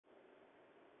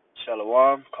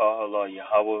Shalom, Kahala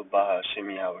Yahweh, Bahashim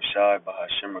Yahweh Shai,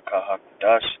 Bahashim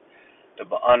Rakahakdash. The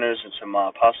honors unto my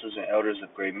apostles and elders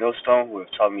of Great Millstone who have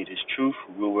taught me this truth,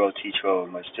 who will well teach well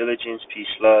with much diligence, peace,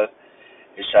 love,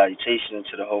 and salutation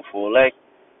unto the hopeful elect,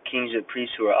 kings and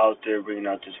priests who are out there bringing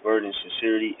out this word in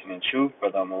sincerity and in truth.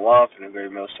 Brother Amawan from the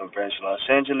Great Millstone branch of Los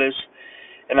Angeles.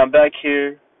 And I'm back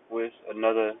here with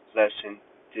another lesson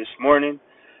this morning.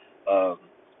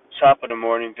 Top of the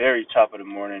morning, very top of the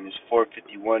morning. It's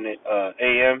 4:51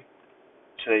 a.m.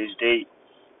 Today's date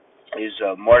is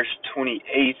March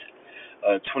 28th,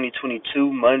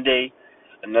 2022, Monday.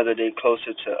 Another day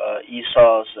closer to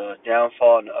Esau's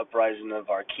downfall and the uprising of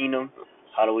our kingdom.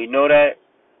 How do we know that?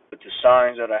 With the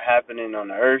signs that are happening on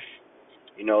the earth.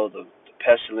 You know, the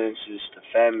pestilences, the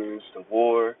famines, the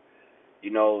war.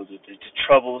 You know, the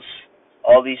troubles.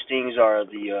 All these things are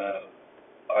the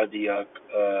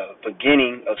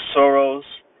beginning of sorrows.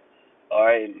 All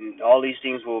right, and all these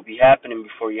things will be happening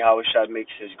before Yahweh Shai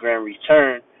makes his grand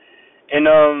return. And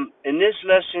in this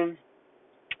lesson,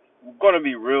 we're gonna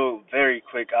be very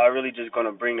quick. I really just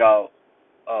gonna bring out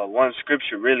one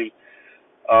scripture. Really,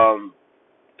 I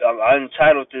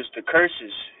entitled this "The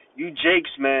Curses." You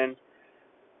Jakes, man,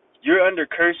 you're under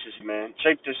curses, man.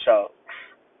 Check this out.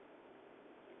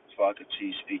 So I could see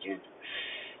you speaking.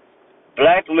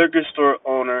 Black liquor store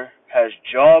owner has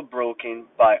jaw broken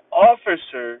by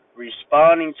officer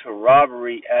responding to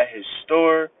robbery at his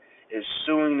store, is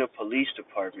suing the police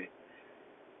department.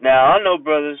 Now I know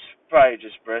brothers probably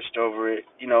just brushed over it.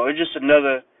 You know, it's just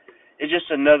another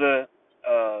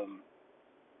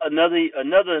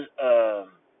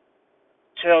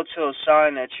telltale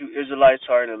sign that you Israelites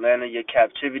are in the land of your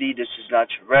captivity. This is not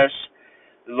your rest.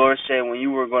 The Lord said when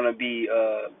you were going to be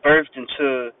birthed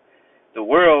into the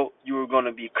world, you were going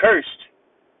to be cursed.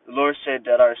 The Lord said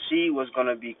that our seed was going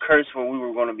to be cursed when we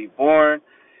were going to be born,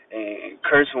 and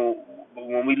cursed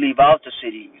when we leave out the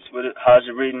city. How's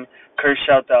it written? Cursed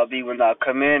shalt thou be when thou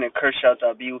come in, and cursed shalt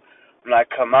thou be when I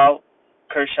come out.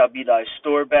 Cursed shall be thy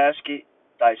store basket,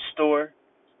 thy store.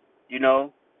 You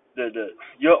know,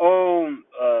 your own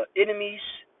enemies,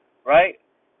 right?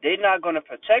 They're not going to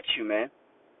protect you, man.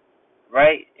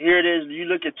 Right? Here it is. You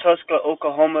look at Tulsa,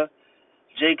 Oklahoma.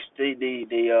 Jakes, they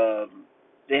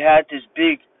had this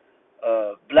big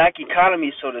black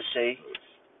economy, so to say.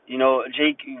 You know,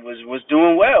 Jake was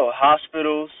doing well.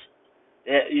 Hospitals,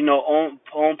 you know,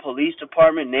 own police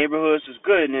department, neighborhoods was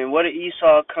good. And then what did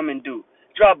Esau come and do?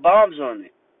 Drop bombs on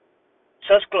it.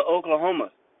 Tulsa,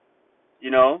 Oklahoma.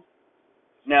 You know.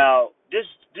 Now this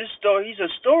store, he's a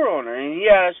store owner, and he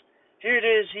has. Here it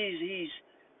is. He's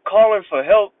calling for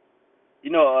help. You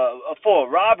know, for a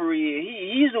robbery.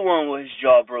 He's the one with his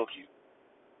jaw broke.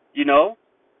 You know.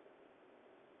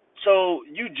 So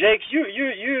you Jakes, you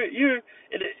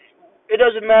it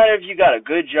doesn't matter if you got a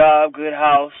good job, good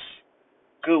house,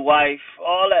 good wife,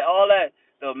 all that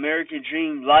the American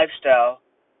dream lifestyle,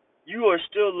 you are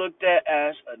still looked at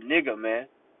as a nigga, man.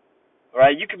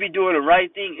 Right? You could be doing the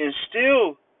right thing and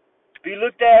still be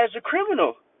looked at as a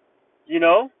criminal. You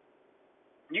know?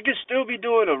 You could still be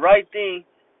doing the right thing,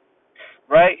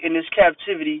 right, in this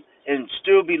captivity and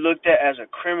still be looked at as a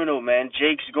criminal, man.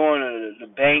 Jake's going to the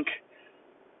bank,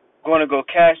 going to go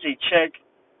cash a check,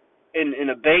 and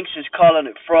the banks is calling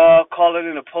it fraud, calling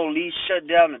in the police, shut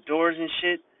down the doors and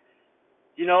shit.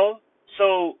 You know?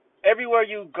 So everywhere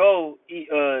you go,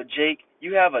 Jake,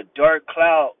 you have a dark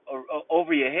cloud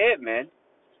over your head, man.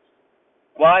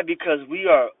 Why? Because we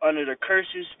are under the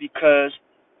curses, because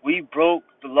we broke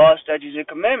the law, statutes, and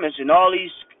commandments, and all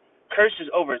these curses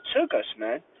overtook us,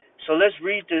 man. So let's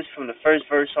read this from the first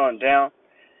verse on down.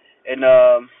 And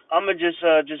I'm going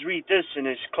to just read this and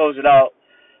just close it out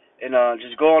and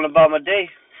just go on about my day.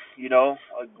 You know,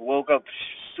 I woke up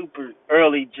super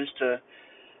early just to,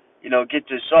 you know, get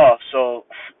this off. So,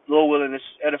 Lord willing, this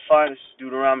is edifying. This is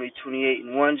Deuteronomy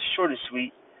 28:1, short and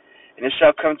sweet. And it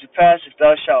shall come to pass, if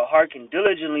thou shalt hearken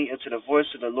diligently unto the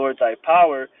voice of the Lord thy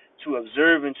power, to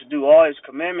observe and to do all his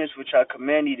commandments which I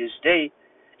command thee this day,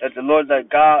 that the Lord thy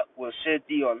God will set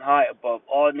thee on high above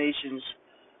all nations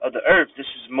of the earth. This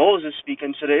is Moses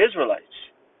speaking to the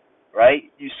Israelites,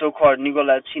 right? You so-called Negro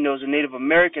Latinos and Native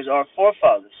Americans, our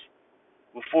forefathers,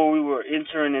 before we were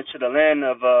entering into the land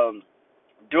of,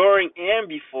 during and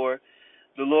before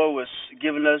the Lord was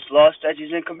giving us law,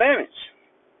 statutes, and commandments.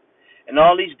 And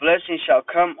all these blessings shall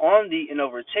come on thee and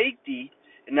overtake thee,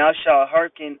 and thou shalt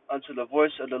hearken unto the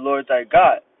voice of the Lord thy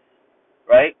God.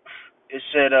 Right? It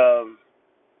said,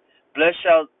 blessed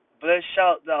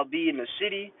shalt thou be in the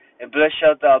city, and blessed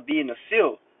shalt thou be in the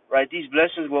field. Right? These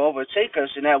blessings will overtake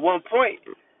us. And at one point,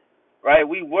 right,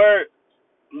 we were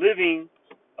living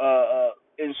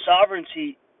in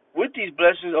sovereignty with these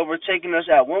blessings overtaking us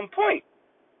at one point,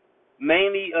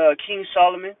 mainly King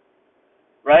Solomon,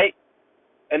 right?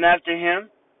 And after him,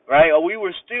 right? We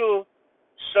were still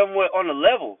somewhat on the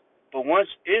level, but once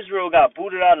Israel got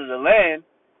booted out of the land,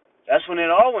 that's when it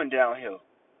all went downhill,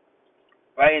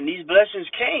 right? And these blessings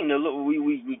came.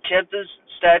 We kept the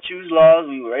statutes, laws.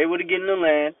 We were able to get in the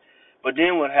land, but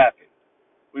then what happened?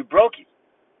 We broke it.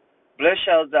 Blessed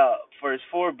shalt thou, verse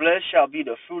 4, blessed shall be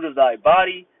the fruit of thy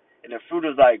body, and the fruit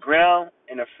of thy ground,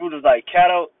 and the fruit of thy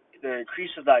cattle, the increase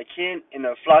of thy kin, and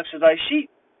the flocks of thy sheep.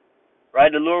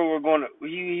 Right? The Lord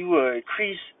He will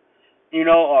increase,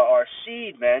 our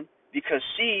seed, man, because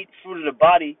seed, fruit of the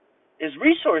body, is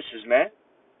resources, man.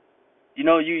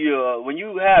 When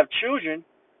you have children,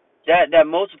 that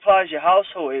multiplies your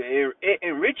household. It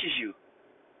enriches you.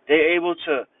 They're able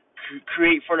to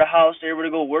create for the house. They're able to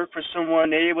go work for someone.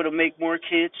 They're able to make more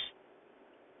kids.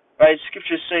 Right?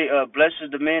 Scriptures say, blessed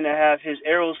is the man that have his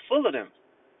arrows full of them.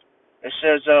 It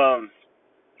says,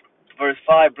 verse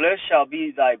 5, blessed shall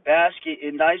be thy basket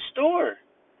in thy store.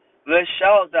 Blessed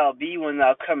shalt thou be when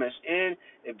thou comest in,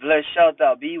 and blessed shalt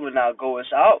thou be when thou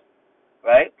goest out.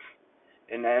 Right?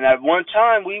 And at one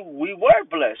time, we were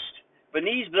blessed. But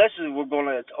these blessings were going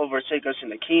to overtake us in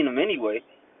the kingdom anyway.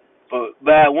 But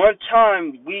at one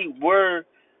time, we were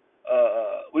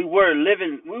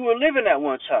living at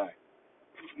one time.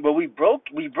 But we broke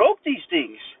these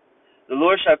things. The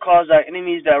Lord shall cause thy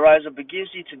enemies that rise up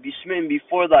against thee to be smitten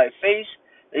before thy face.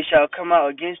 They shall come out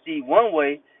against thee one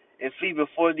way and flee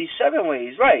before thee 7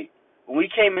 ways. Right. When we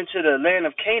came into the land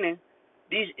of Canaan,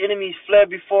 these enemies fled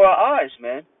before our eyes,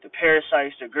 man. The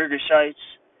Perizzites, the Girgashites,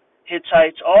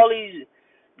 Hittites, all these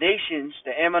nations,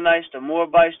 the Ammonites, the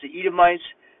Moabites, the Edomites,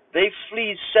 they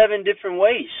fled 7 different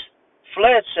ways.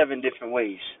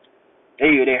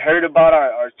 They heard about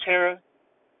our terror.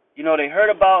 They heard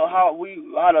about how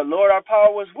the Lord our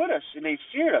power was with us, and they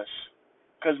feared us,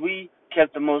 because we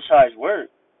kept the Most High's word.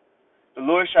 The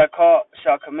Lord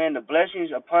shall command the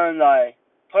blessings upon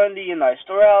thee in thy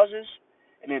storehouses,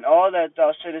 and in all that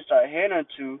thou settest thy hand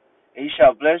unto, and he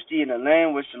shall bless thee in the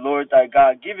land which the Lord thy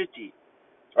God giveth thee.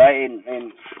 Right?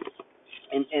 And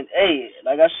hey,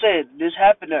 like I said, this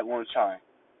happened at one time.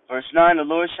 Verse 9, the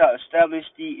Lord shall establish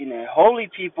thee in a holy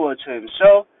people unto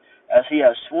himself, as he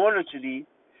has sworn unto thee,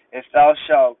 if thou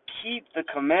shalt keep the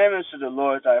commandments of the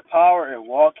Lord thy power and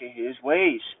walk in his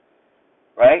ways.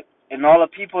 Right? And all the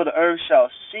people of the earth shall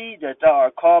see that thou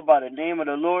art called by the name of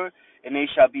the Lord, and they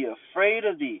shall be afraid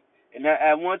of thee. And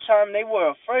at one time they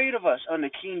were afraid of us under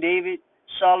King David,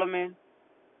 Solomon,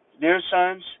 their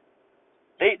sons.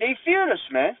 They feared us,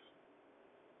 man,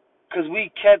 because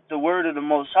we kept the word of the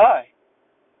Most High.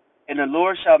 And the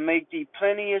Lord shall make thee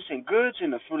plenteous in goods,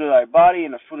 in the fruit of thy body,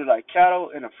 in the fruit of thy cattle,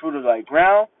 in the fruit of thy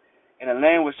ground, in the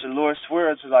land which the Lord sware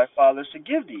unto thy fathers to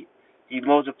give thee. He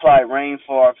multiplied rain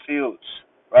for our fields,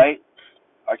 right?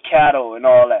 Our cattle and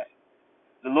all that.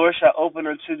 The Lord shall open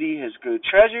unto thee his good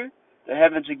treasure, the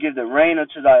heaven to give the rain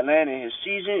unto thy land in his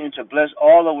season, and to bless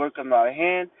all the work of thy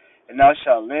hand, and thou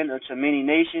shalt lend unto many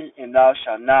nations, and thou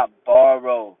shalt not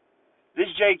borrow. This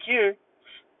Jake here,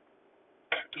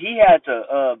 he had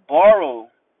to borrow.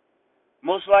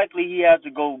 Most likely he had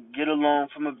to go get a loan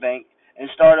from a bank and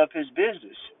start up his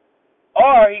business.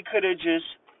 Or he could have just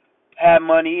had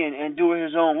money and do it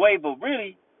his own way, but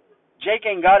really, Jake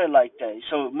ain't got it like that.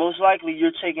 So most likely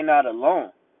you're taking out a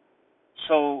loan.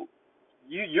 So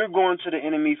you're going to the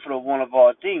enemy for the one of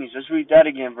all things. Let's read that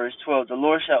again, verse 12. The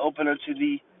Lord shall open unto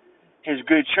thee his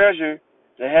good treasure,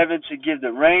 the heaven to give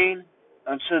the rain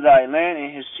unto thy land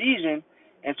in his season,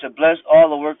 and to bless all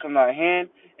the work of thy hand,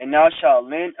 and thou shalt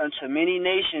lend unto many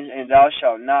nations, and thou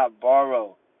shalt not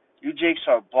borrow. You Jakes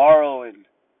are borrowing,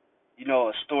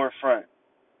 a storefront.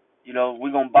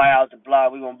 We're gonna buy out the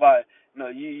block. We're gonna buy.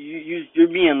 You're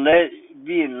being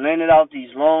lended out these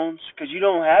loans because you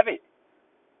don't have it.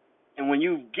 And when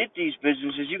you get these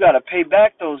businesses, you gotta pay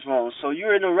back those loans. So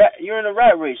you're in a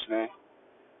rat race, man.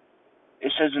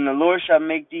 It says, and the Lord shall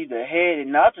make thee the head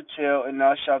and not the tail, and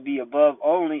thou shalt be above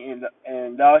only,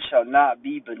 and thou shalt not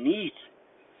be beneath.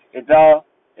 If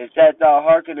that thou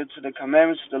hearken unto the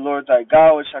commandments of the Lord thy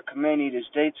God, which I command thee this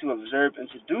day to observe and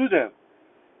to do them.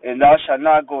 And thou shalt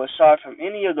not go aside from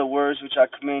any of the words which I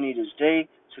command thee this day,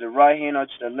 to the right hand or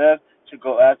to the left, to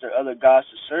go after other gods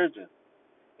to serve them.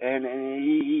 And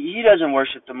he doesn't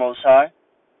worship the Most High,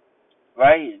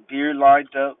 right? His beard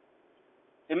lined up.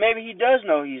 And maybe he does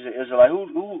know he's an Israelite.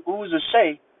 Who's to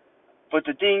say? But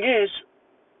the thing is,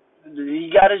 he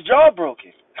got his jaw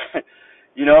broken,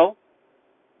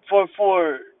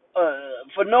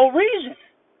 for no reason.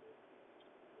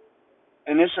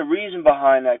 And there's a reason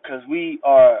behind that, because we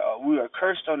are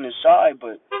cursed on this side,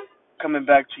 but coming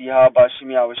back to Yahweh Shem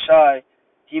Yahushai,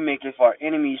 He maketh our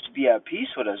enemies to be at peace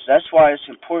with us. That's why it's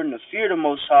important to fear the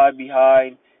Most High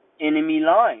behind enemy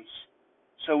lines,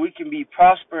 so we can be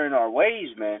prosper in our ways,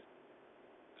 man.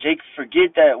 Jake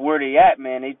forget that where they at,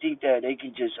 man. They think that they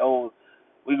can just,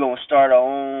 we gonna start our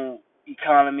own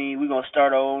economy, we gonna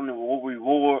start our own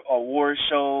war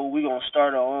show, we gonna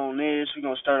start our own this, we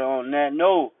gonna start our own that.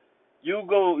 No. You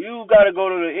gotta go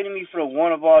to the enemy for the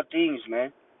one of all things,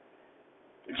 man.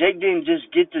 Jake didn't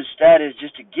just get the status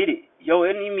just to get it. Your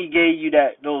enemy gave you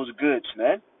those goods,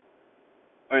 man.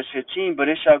 Verse 15, but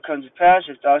it shall come to pass,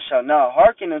 if thou shalt not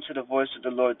hearken unto the voice of the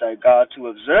Lord thy God, to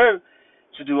observe,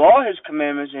 to do all his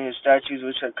commandments and his statutes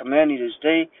which I command thee this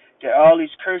day, that all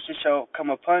these curses shall come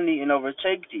upon thee and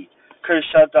overtake thee.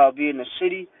 Cursed shalt thou be in the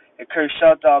city, and cursed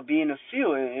shalt thou be in the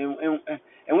field.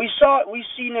 And we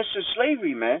seen this in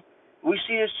slavery, man. We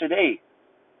see this today.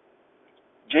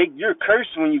 Jake, you're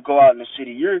cursed when you go out in the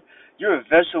city. You're a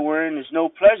vessel wherein there's no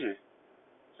pleasure.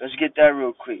 Let's get that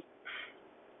real quick.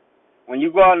 When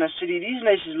you go out in the city, these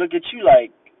nations look at you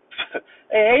like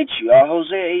they hate you.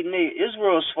 Hosea 8 and 8.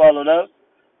 Israel is swallowed up.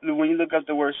 When you look up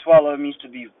the word swallow, it means to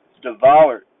be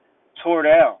devoured, tore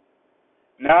down.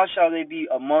 Now shall they be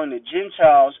among the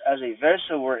Gentiles as a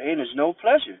vessel wherein is no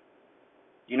pleasure.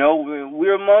 You know,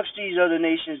 we're amongst these other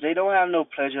nations. They don't have no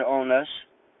pleasure on us.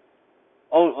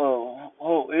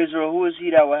 Israel, who is he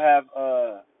that will have,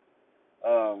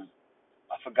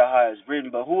 I forgot how it's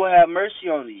written, but who will have mercy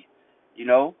on thee? You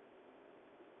know?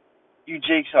 You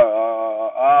Jakes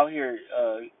are out here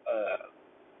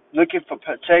looking for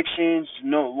protections.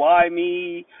 No, why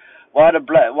me? Why the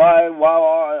black? Why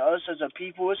us as a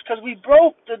people? It's because we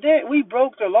broke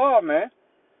the law, man.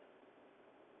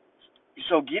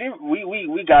 So get it.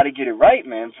 We got to get it right,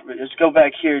 man. Let's go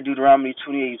back here, Deuteronomy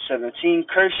 28:17.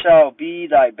 Cursed shall be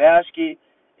thy basket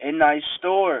and thy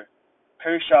store.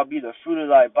 Cursed shall be the fruit of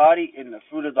thy body and the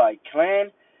fruit of thy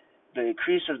clan, the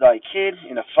increase of thy kid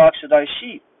and the flocks of thy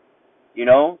sheep. You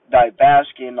know, thy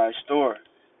basket and thy store.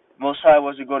 Most High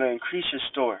wasn't going to increase your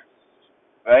store,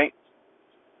 right?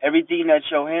 Everything that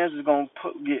your hands is going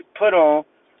to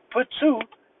put to,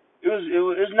 it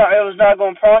was not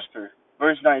going to prosper.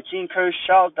 Verse 19, cursed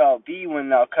shalt thou be when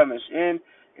thou comest in,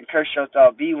 and cursed shalt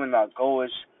thou be when thou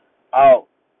goest out.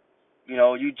 You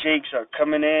know, you Jakes are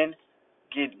coming in,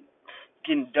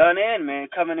 getting done in, man,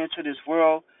 coming into this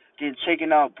world, getting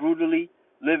taken out brutally,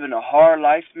 living a hard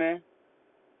life, man.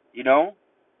 You know,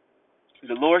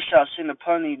 the Lord shall send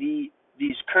upon thee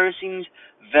these cursings,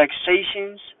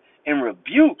 vexations, and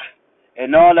rebuke,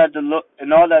 and all that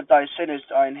thou settest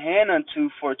thine hand unto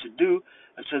for to do,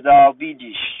 until thou be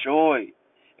destroyed,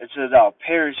 until thou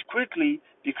perish quickly,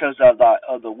 because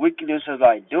of the wickedness of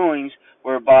thy doings,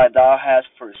 whereby thou hast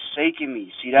forsaken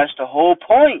me. See, that's the whole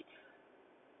point.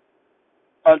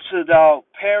 Until thou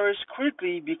perish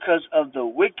quickly, because of the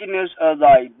wickedness of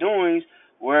thy doings,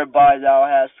 whereby thou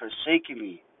hast forsaken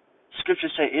me. Scripture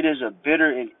say it is a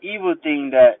bitter and evil thing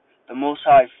that the Most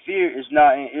High fear is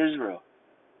not in Israel.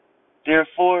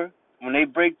 Therefore, when they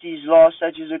break these laws,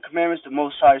 statutes, and commandments, the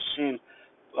Most High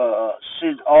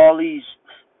sends all these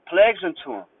plagues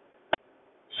unto them.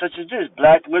 Such as this: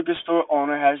 black liquor store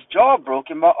owner has jaw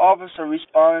broken by officer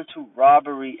responding to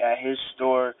robbery at his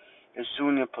store in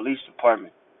Sunia Police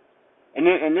Department. And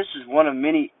this is one of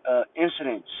many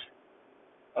incidents.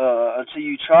 Until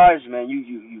you tries, man,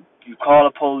 you call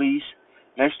the police.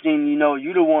 Next thing you know,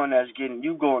 you the one that's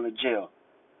you going to jail.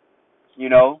 You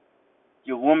know,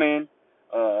 your woman,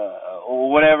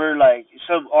 or whatever, like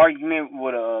some argument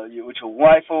with your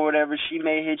wife or whatever, she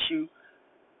may hit you,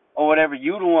 or whatever.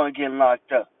 You the one getting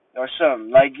locked up or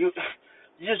something. Like you're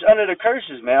just under the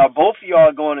curses, man. Or both of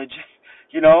y'all going to jail.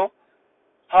 You know,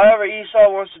 however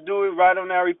Esau wants to do it, write on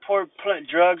that report, plant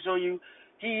drugs on you.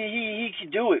 He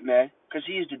can do it, man. Because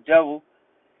he's the devil,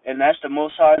 and that's the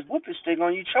Most High's whooping stick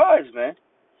on you tries, man.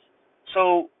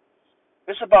 So,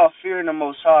 it's about fearing the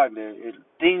Most High, man.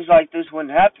 Things like this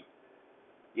wouldn't happen,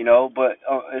 you know, but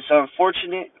it's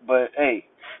unfortunate, but hey,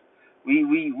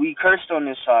 we cursed on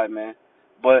this side, man.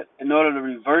 But in order to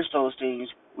reverse those things,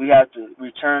 we have to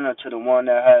return unto the one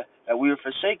that we were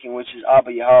forsaken, which is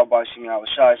Abba Yahweh Bashim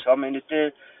Yahushai. So I'm in the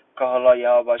third, Kahala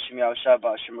Yahweh Bashim Yahushai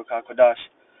Bashim Rakakodash.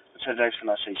 Until the next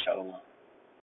one, I say Shalom.